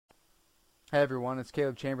Hi everyone, it's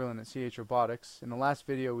Caleb Chamberlain at CH Robotics. In the last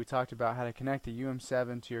video we talked about how to connect a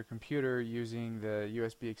UM7 to your computer using the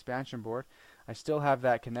USB expansion board. I still have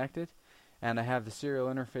that connected, and I have the serial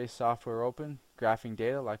interface software open, graphing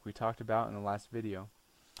data like we talked about in the last video.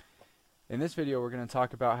 In this video we're going to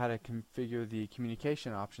talk about how to configure the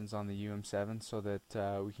communication options on the UM7 so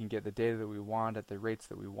that we can get the data that we want at the rates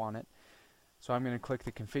that we want it. So I'm going to click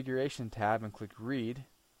the configuration tab and click read,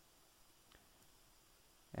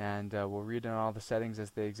 and we'll read in all the settings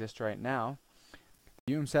as they exist right now.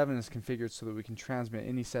 UM7 is configured so that we can transmit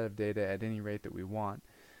any set of data at any rate that we want.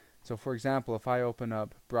 So for example, if I open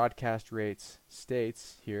up broadcast rates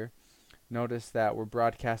states here, notice that we're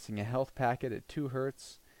broadcasting a health packet at 2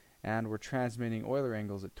 Hz and we're transmitting Euler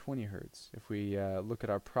angles at 20 Hz. If we look at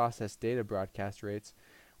our processed data broadcast rates,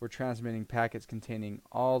 we're transmitting packets containing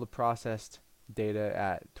all the processed data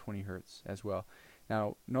at 20 Hz as well.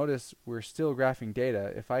 Now notice we're still graphing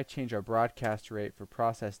data. If I change our broadcast rate for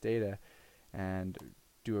processed data and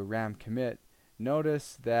do a RAM commit,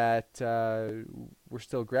 notice that we're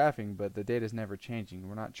still graphing, but the data is never changing.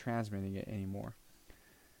 We're not transmitting it anymore.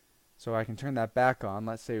 So I can turn that back on.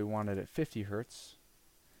 Let's say we want it at 50 Hz,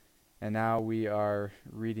 and now we are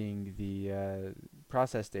reading the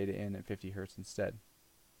processed data in at 50 Hz instead.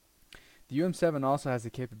 The UM7 also has the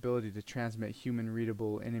capability to transmit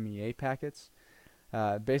human-readable NMEA packets.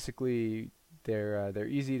 Basically, they're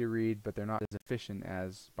easy to read, but they're not as efficient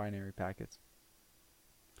as binary packets.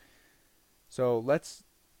 So let's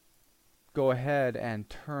go ahead and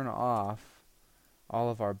turn off all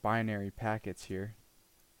of our binary packets here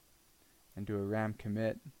and do a RAM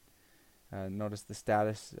commit. Notice the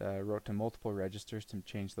status wrote to multiple registers to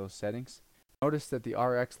change those settings. Notice that the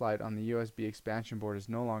RX light on the USB expansion board is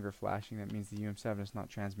no longer flashing. That means the UM7 is not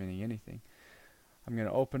transmitting anything. I'm going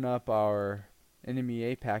to open up our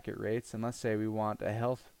NMEA packet rates, and let's say we want a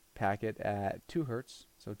health packet at 2 Hz,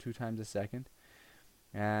 so 2 times a second,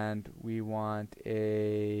 and we want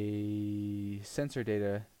a sensor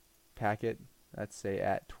data packet, let's say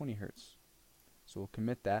at 20 Hz. So we'll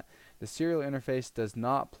commit that. The serial interface does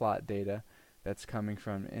not plot data that's coming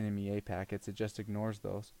from NMEA packets, it just ignores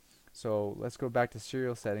those. So let's go back to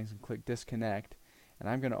serial settings and click disconnect, and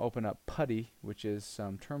I'm going to open up PuTTY, which is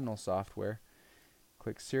some terminal software.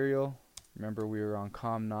 Click serial. Remember we were on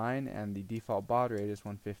COM9 and the default baud rate is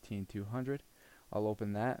 115/200. I'll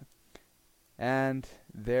open that, and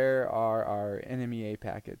there are our NMEA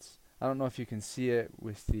packets. I don't know if you can see it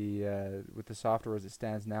with the software as it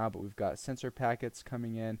stands now, but we've got sensor packets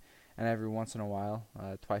coming in, and every once in a while,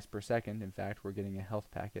 twice per second in fact, we're getting a health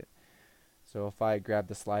packet. So if I grab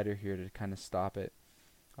the slider here to kind of stop it,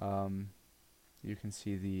 you can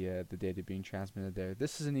see the data being transmitted there.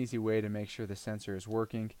 This is an easy way to make sure the sensor is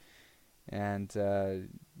working, and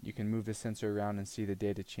you can move the sensor around and see the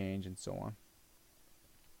data change and so on.